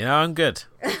was like, you know, I'm good.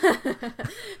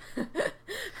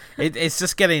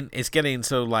 It's getting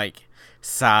so like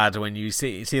sad when you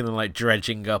see them like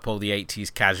dredging up all the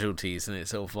 80s casualties, and it's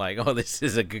sort of like, oh, this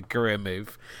is a good career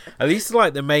move. At least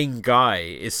like the main guy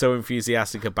is so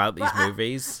enthusiastic about these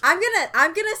movies. I'm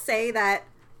gonna say that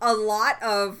a lot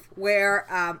of where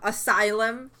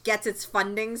Asylum gets its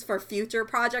fundings for future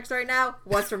projects right now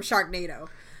was from Sharknado.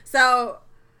 So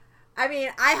I mean,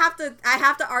 I have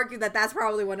to argue that that's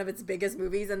probably one of its biggest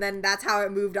movies, and then that's how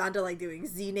it moved on to like doing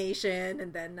Z Nation,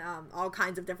 and then all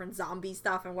kinds of different zombie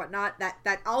stuff and whatnot.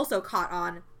 That also caught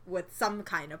on with some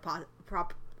kind of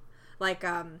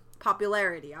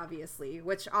popularity, obviously,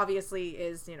 which obviously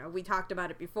is, you know, we talked about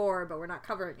it before, but we're not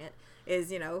covering it. Is,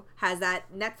 you know, has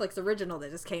that Netflix original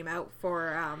that just came out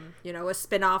for you know, a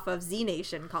spin-off of Z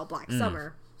Nation called Black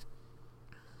Summer.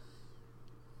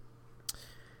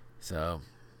 So.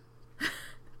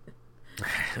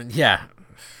 Yeah,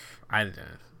 I don't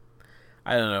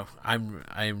know.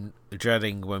 I'm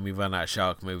dreading when we run out of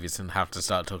shark movies and have to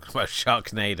start talking about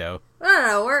Sharknado. I don't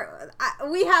know.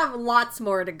 We have lots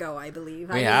more to go, I believe.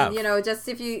 I mean, you know, just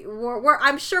if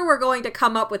I'm sure we're going to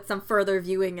come up with some further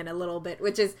viewing in a little bit,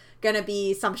 which is going to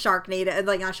be some Sharknado,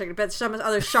 like not Sharknado, but some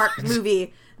other shark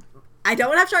movie. I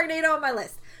don't have Sharknado on my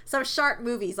list. Some shark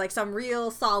movies, like some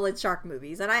real solid shark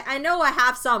movies, and I know I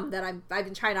have some that I've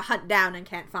been trying to hunt down and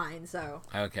can't find. So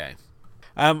okay,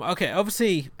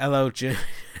 obviously LL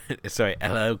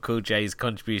Cool J's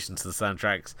contribution to the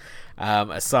soundtracks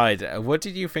aside, what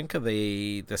did you think of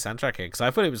the soundtrack here? Because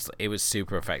I thought it was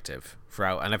super effective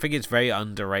throughout, and I think it's very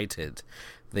underrated,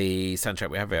 the soundtrack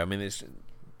we have here. I mean, it's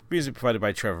Music provided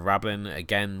by Trevor Rabin,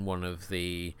 again, one of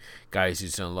the guys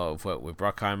who's done a lot of work with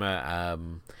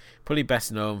Brockheimer. Probably best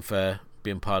known for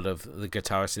being part of the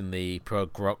guitarist in the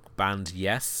prog rock band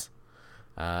Yes.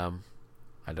 I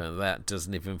don't know if that does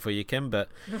anything for you, Kim, but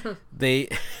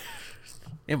it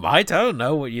might. I don't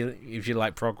know if you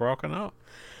like prog rock or not.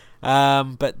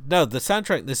 But no, the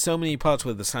soundtrack, there's so many parts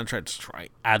where the soundtrack just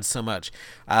adds so much.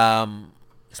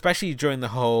 Especially during the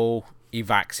whole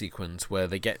evac sequence where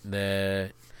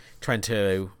they're trying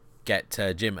to get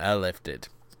Jim airlifted.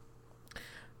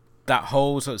 That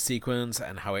whole sort of sequence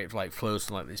and how it like flows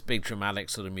from like this big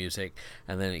dramatic sort of music,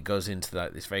 and then it goes into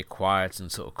like this very quiet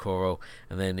and sort of choral,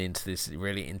 and then into this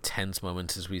really intense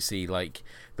moment as we see like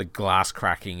the glass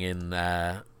cracking in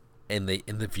the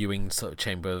viewing sort of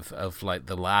chamber of like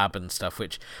the lab and stuff,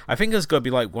 which I think is going to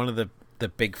be like one of the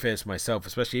big fears myself,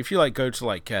 especially if you like go to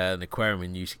like an aquarium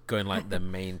and you go in like the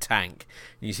main tank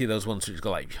and you see those ones which got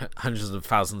like hundreds of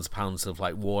thousands of pounds of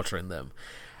like water in them.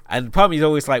 And part of me is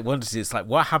always like wonders, it's like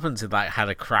what happens if like had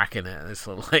a crack in it? And it's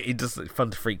sort of like it's fun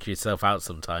to freak yourself out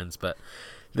sometimes, but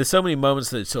there's so many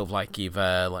moments that sort of like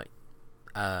either like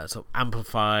sort of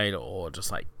amplified or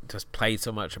just play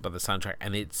so much about the soundtrack,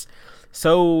 and it's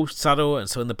so subtle and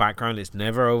so in the background. It's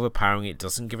never overpowering. It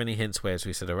doesn't give any hints away, as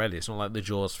we said already. It's not like the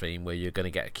Jaws theme where you're going to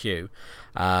get a cue.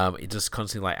 It just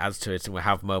constantly like adds to it, and we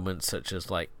have moments such as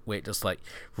like where it just like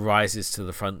rises to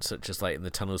the front, such as like in the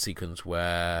tunnel sequence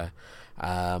where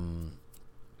I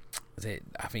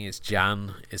think it's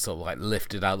Jan is sort of like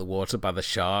lifted out of the water by the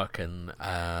shark, and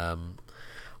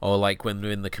or like when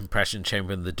they're in the compression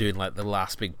chamber and they're doing like the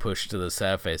last big push to the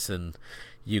surface, and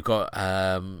you got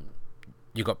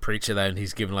Preacher there, and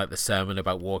he's giving like the sermon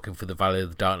about walking through the valley of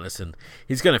the darkness, and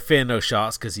he's going to fear no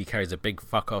sharks because he carries a big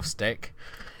fuck off stick,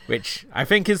 which I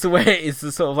think is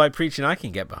the sort of like preaching I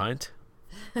can get behind.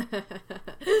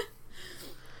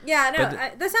 Yeah, no,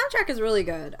 the soundtrack is really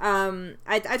good.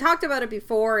 I talked about it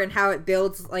before and how it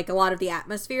builds like a lot of the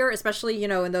atmosphere, especially, you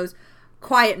know, in those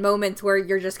quiet moments where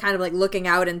you're just kind of like looking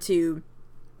out into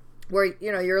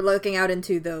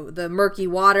the murky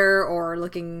water, or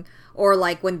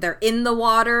like when they're in the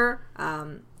water,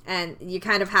 and you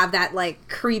kind of have that like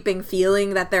creeping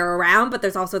feeling that they're around, but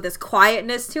there's also this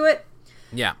quietness to it.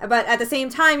 Yeah. But at the same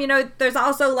time, you know, there's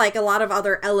also like a lot of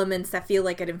other elements that feel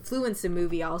like it influenced the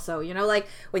movie also. You know, like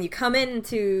when you come in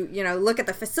to, you know, look at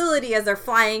the facility as they're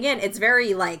flying in, it's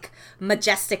very like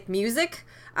majestic music,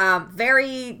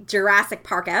 very Jurassic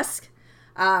Park-esque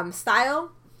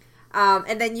style.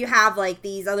 And then you have like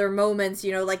these other moments,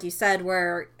 you know, like you said,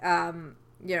 where,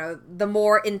 you know, the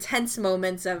more intense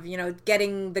moments of, you know,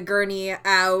 getting the gurney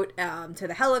out to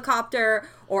the helicopter,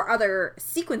 or other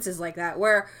sequences like that,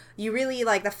 where you really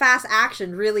like the fast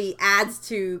action really adds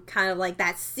to kind of like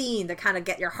that scene to kind of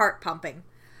get your heart pumping.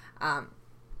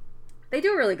 They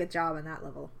do a really good job on that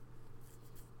level.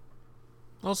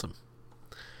 Awesome.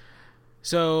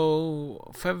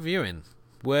 So, for viewing,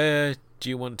 what do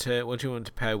you want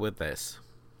to pair with this?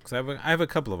 Because I have a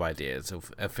couple of ideas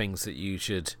of things that you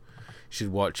should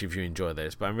watch if you enjoy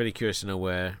this, but I'm really curious to know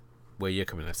where you're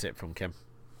coming at it from, Kim.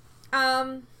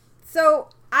 So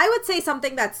I would say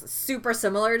something that's super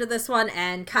similar to this one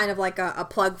and kind of like a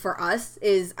plug for us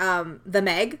is The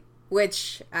Meg,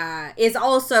 which is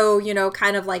also, you know,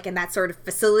 kind of like in that sort of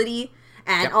facility,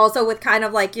 and yep. Also with kind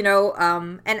of like, you know,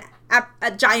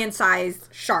 a giant-sized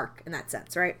shark in that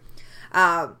sense, right?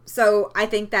 So I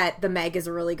think that The Meg is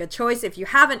a really good choice. If you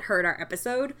haven't heard our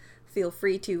episode, feel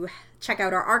free to check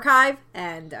out our archive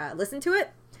and listen to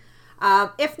it.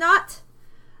 If not,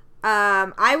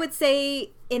 I would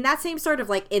say in that same sort of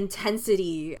like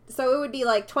intensity, so it would be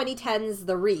like 2010's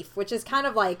The Reef, which is kind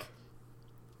of like,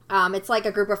 it's like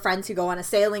a group of friends who go on a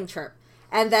sailing trip,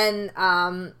 and then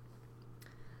kind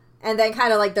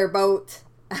of like their boat,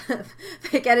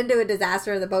 they get into a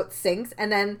disaster and the boat sinks, and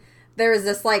then there's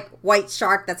this like white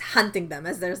shark that's hunting them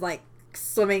as there's like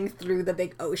swimming through the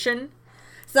big ocean.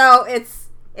 So it's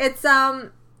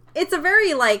a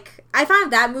very like, I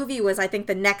found that movie was, I think,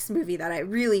 the next movie that I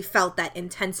really felt that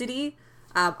intensity.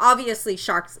 Obviously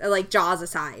sharks, like Jaws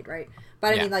aside, right?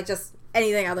 But I mean like just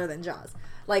anything other than Jaws.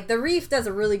 Like The Reef does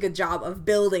a really good job of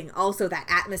building also that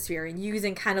atmosphere and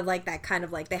using kind of like that kind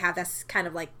of like, they have this kind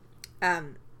of like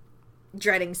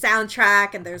dreading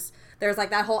soundtrack, and there's like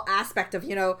that whole aspect of,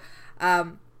 you know,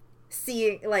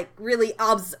 seeing, like really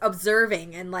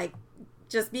observing and like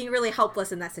just being really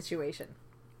helpless in that situation.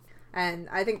 And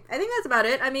I think that's about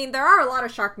it. I mean, there are a lot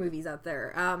of shark movies out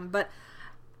there, but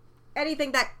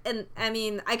anything that, and I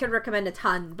mean, I could recommend a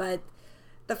ton, but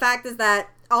the fact is that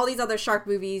all these other shark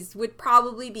movies would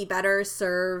probably be better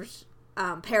served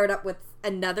paired up with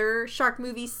another shark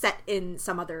movie set in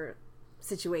some other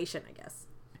situation, I guess.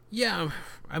 Yeah,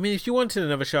 I mean, if you wanted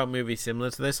another shark movie similar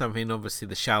to this, I mean, obviously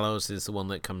The Shallows is the one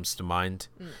that comes to mind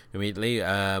immediately.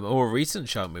 Or a recent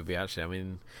shark movie, actually. I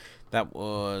mean, that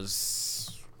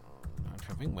was... I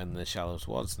don't think when The Shallows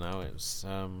was now. It was...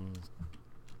 I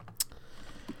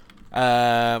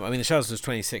mean, The Shallows was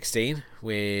 2016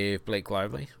 with Blake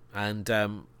Lively. And,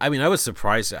 I mean, I was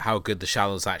surprised at how good The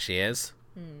Shallows actually is.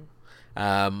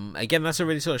 Again, that's a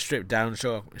really sort of stripped down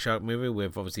shark movie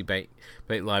with obviously Blake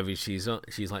Lively. She's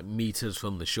like meters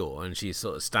from the shore, and she's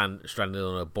sort of stranded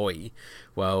on a buoy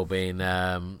while being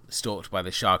stalked by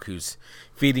the shark whose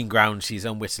feeding ground she's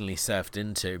unwittingly surfed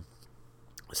into.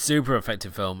 Super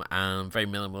effective film and very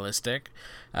minimalistic,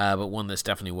 but one that's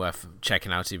definitely worth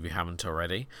checking out if you haven't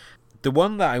already. The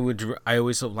one that I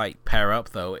always sort of like pair up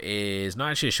though is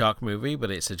not actually a shark movie,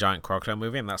 but it's a giant crocodile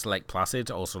movie, and that's Lake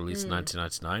Placid, also released in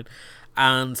 1999.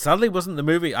 And sadly, wasn't the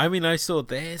movie. I mean, I saw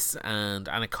this and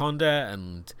Anaconda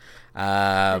and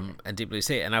Deep Blue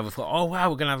Sea, and I thought, oh wow,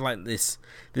 we're gonna have like this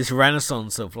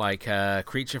renaissance of like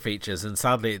creature features, and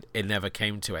sadly, it never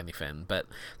came to anything. But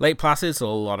Lake Placid's a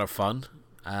lot of fun.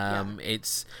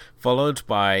 It's followed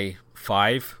by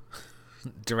 5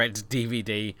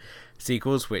 direct-to-DVD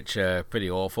sequels, which are pretty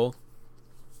awful,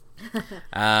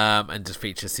 and just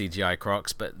feature CGI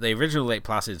crocs. But the original Lake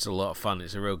Placid's a lot of fun.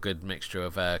 It's a real good mixture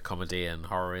of comedy and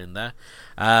horror in there.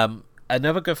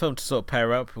 Another good film to sort of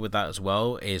pair up with that as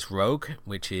well is Rogue,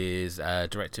 which is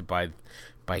directed by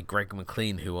Greg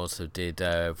McLean, who also did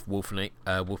Wolf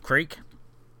Creek.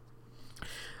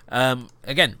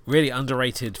 Again, really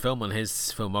underrated film on his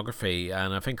filmography,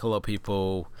 and I think a lot of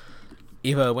people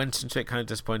either went into it kind of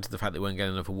disappointed the fact they weren't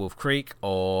getting enough of Wolf Creek,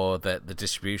 or that the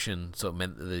distribution sort of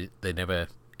meant that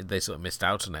they sort of missed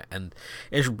out on it. And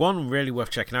it's one really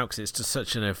worth checking out because it's just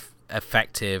such an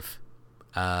effective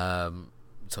sort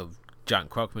of giant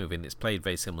croc movie, and it's played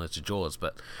very similar to Jaws,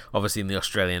 but obviously in the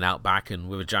Australian outback and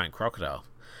with a giant crocodile.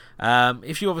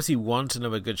 If you obviously want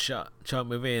another good shark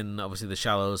movie, and obviously The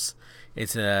Shallows,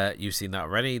 it's you've seen that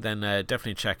already, then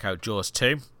definitely check out Jaws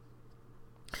 2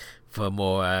 for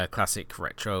more classic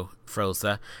retro thrills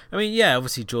there. I mean, yeah,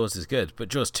 obviously Jaws is good, but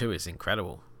Jaws 2 is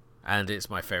incredible, and it's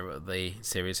my favorite of the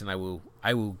series, and I will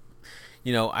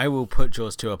put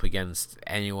Jaws 2 up against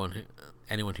anyone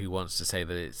who wants to say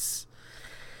that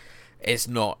it's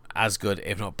not as good,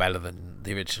 if not better than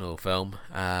the original film.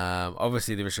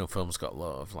 Obviously, the original film's got a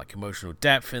lot of like emotional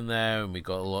depth in there, and we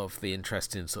got a lot of the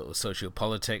interesting sort of social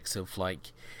politics of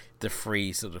like the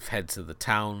 3 sort of heads of the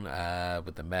town,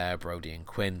 with the mayor, Brody, and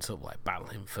Quinn, sort of like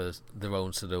battling for their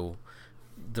own sort of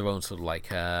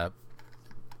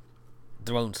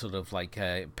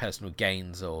personal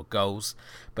gains or goals.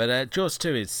 But Jaws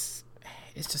 2 it's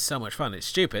just so much fun. It's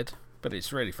stupid, but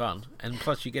it's really fun, and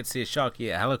plus you get to see a shark eat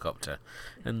a helicopter,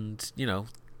 and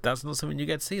that's not something you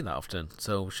get to see that often,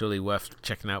 so surely worth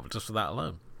checking out just for that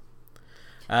alone.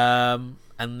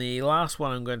 And the last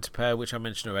one I'm going to pair, which I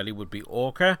mentioned already, would be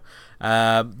Orca.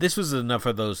 This was another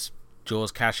of those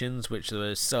Jaws cash-ins, which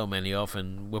there's so many of,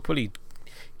 and we'll probably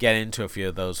get into a few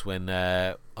of those when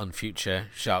on future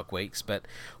Shark Weeks. But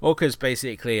Orca is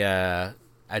basically a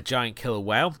giant killer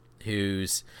whale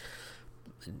whose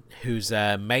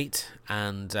mate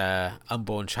and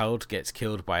unborn child gets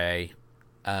killed by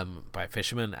a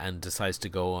fisherman, and decides to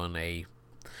go on a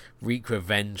wreak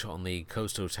revenge on the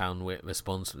coastal town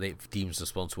it deems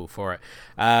responsible for it.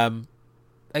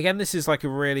 Again, this is like a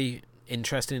really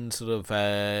interesting sort of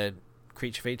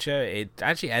creature feature. It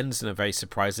actually ends in a very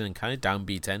surprising and kind of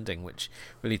downbeat ending, which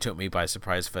really took me by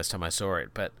surprise the first time I saw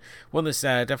it. But one that's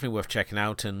definitely worth checking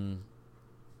out, and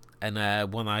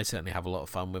one I certainly have a lot of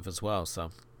fun with as well.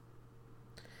 So,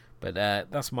 but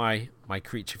that's my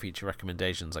creature feature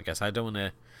recommendations. I guess I don't want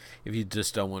to. If you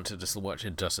just don't want to just watch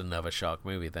just another shark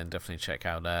movie, then definitely check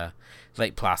out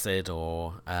Lake Placid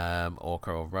or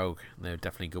Orca or Rogue. They're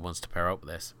definitely good ones to pair up with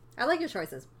this. I like your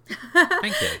choices.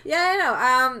 Thank you. Yeah, I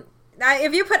know.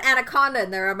 If you put Anaconda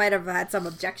in there, I might have had some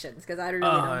objections because I really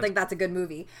don't think that's a good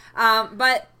movie.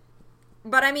 But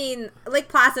I mean, Lake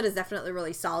Placid is definitely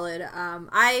really solid.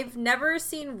 I've never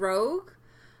seen Rogue.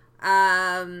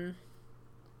 And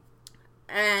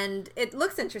it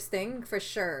looks interesting for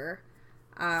sure.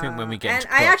 I think when we get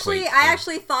and I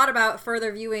actually thought about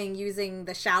further viewing using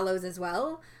The Shallows as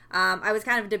well. I was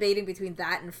kind of debating between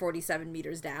that and 47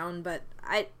 Meters Down, but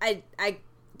I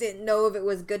didn't know if it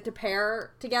was good to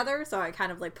pair together, so I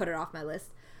kind of like put it off my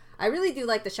list. I really do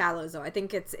like The Shallows though. I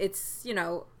think it's I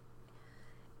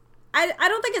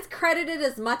don't think it's credited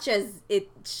as much as it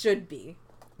should be.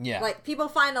 Yeah. Like, people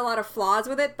find a lot of flaws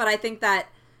with it, but I think that,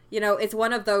 it's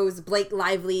one of those Blake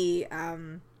Lively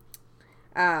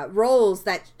roles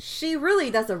that she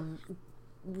really does a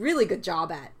really good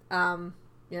job at.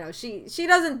 You know, she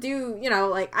doesn't do, you know,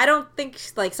 like, I don't think,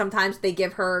 like, sometimes they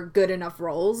give her good enough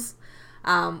roles,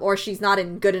 or she's not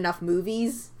in good enough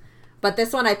movies. But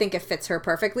this one, I think it fits her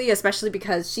perfectly, especially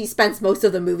because she spends most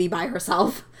of the movie by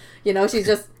herself. You know, she's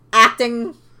just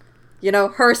acting, you know,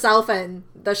 herself and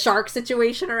the shark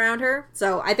situation around her.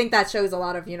 So I think that shows a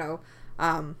lot of, you know,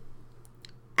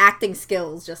 acting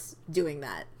skills just doing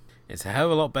that. It's a hell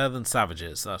of a lot better than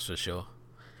Savages, that's for sure.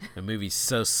 The movie's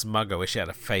so smug, I wish I had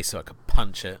a face so I could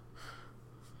punch it.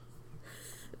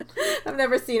 I've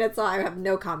never seen it, so I have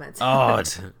no comments. Oh,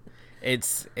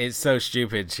 it's so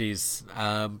stupid. She's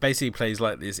basically plays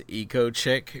like this eco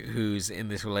chick who's in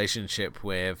this relationship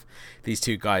with these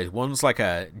two guys. One's like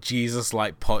a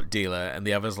Jesus-like pot dealer, and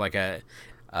the other's like a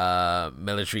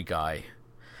military guy.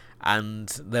 And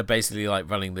they're basically like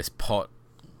running this pot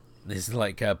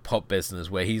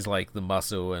business where he's like the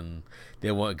muscle and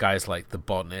the other guy's like the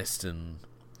botanist, and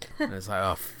it's like,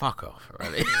 oh, fuck off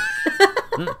already.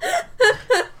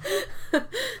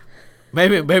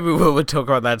 maybe we'll talk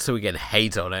about that so we get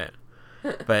hate on it,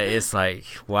 but it's like,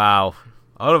 wow,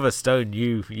 Oliver Stone,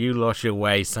 you lost your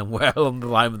way somewhere along the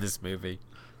line with this movie.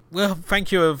 Well,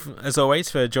 thank you as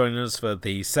always for joining us for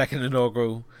the second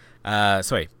annual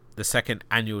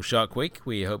Shark Week.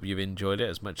 We hope you've enjoyed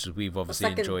it as much as we've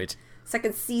obviously enjoyed.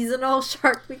 Second seasonal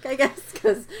Shark Week, I guess,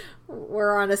 because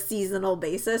we're on a seasonal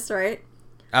basis, right?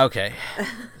 Okay.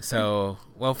 So,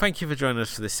 well, thank you for joining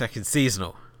us for the second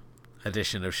seasonal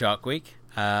edition of Shark Week.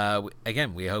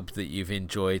 Again, we hope that you've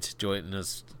enjoyed joining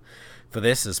us for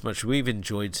this as much as we've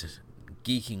enjoyed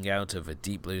geeking out of A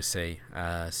Deep Blue Sea.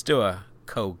 Still a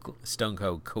Stone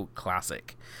Cold cult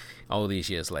classic all these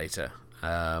years later.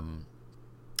 And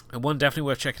one definitely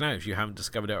worth checking out if you haven't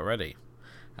discovered it already.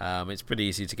 It's pretty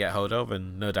easy to get hold of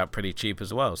and no doubt pretty cheap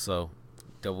as well, so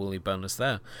doubly bonus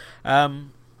there.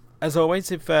 As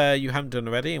always, if you haven't done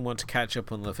already and want to catch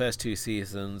up on the first two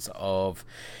seasons of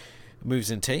Movies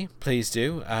and Tea, please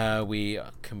do. We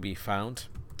can be found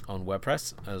on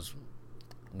WordPress,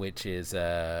 which is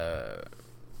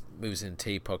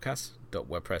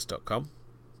moviesandteapodcast.wordpress.com.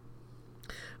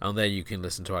 And there you can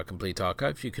listen to our complete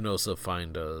archive. You can also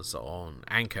find us on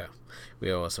Anchor.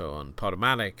 We are also on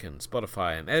Podomatic and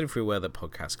Spotify and everywhere that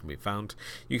podcasts can be found.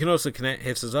 You can also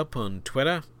hit us up on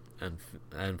Twitter and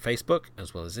Facebook,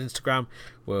 as well as Instagram,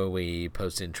 where we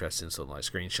post interesting sort of like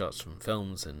screenshots from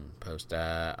films and post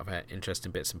other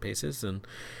interesting bits and pieces. And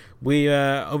we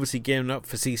are obviously gearing up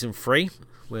for season 3.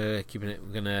 We're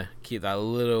going to keep that a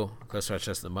little close to our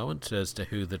chest at the moment as to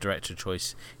who the director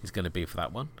choice is going to be for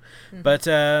that one. Mm-hmm. But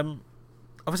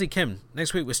obviously, Kim,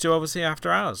 next week we're still obviously after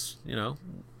hours. You know,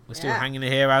 we're still hanging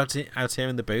here out here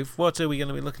in the booth. What are we going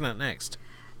to be looking at next?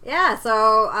 Yeah,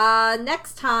 so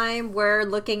next time we're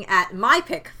looking at my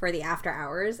pick for the After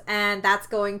Hours, and that's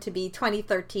going to be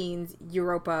 2013's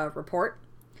Europa Report,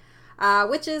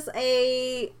 which is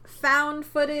a found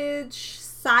footage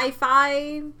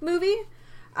sci-fi movie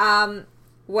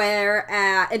where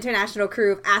an international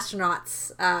crew of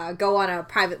astronauts go on a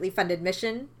privately funded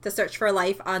mission to search for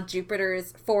life on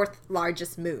Jupiter's 4th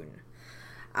largest moon.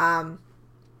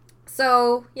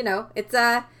 So, you know, it's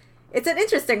an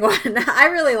interesting one. I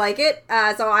really like it.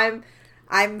 So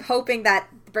I'm hoping that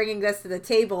bringing this to the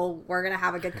table, we're going to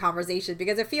have a good conversation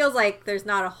because it feels like there's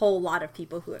not a whole lot of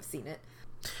people who have seen it.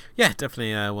 Yeah,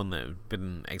 definitely one that I've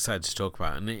been excited to talk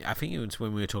about. And I think it was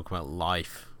when we were talking about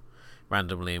life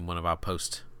randomly in one of our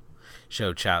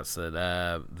post-show chats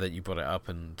that you brought it up,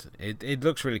 and it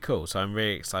looks really cool. So I'm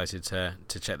really excited to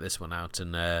check this one out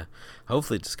and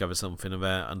hopefully discover something of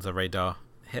a under the radar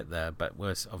hit there. But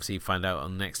we'll obviously find out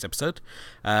on the next episode.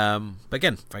 But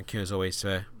again, thank you as always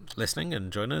for listening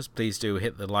and joining us. Please do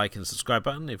hit the like and subscribe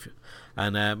button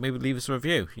and maybe leave us a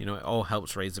review. You know, it all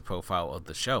helps raise the profile of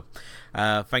the show.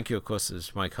 Thank you, of course,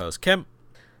 as my co-host Kim,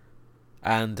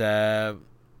 and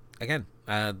again,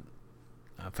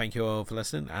 thank you all for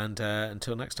listening, and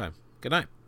until next time, good night.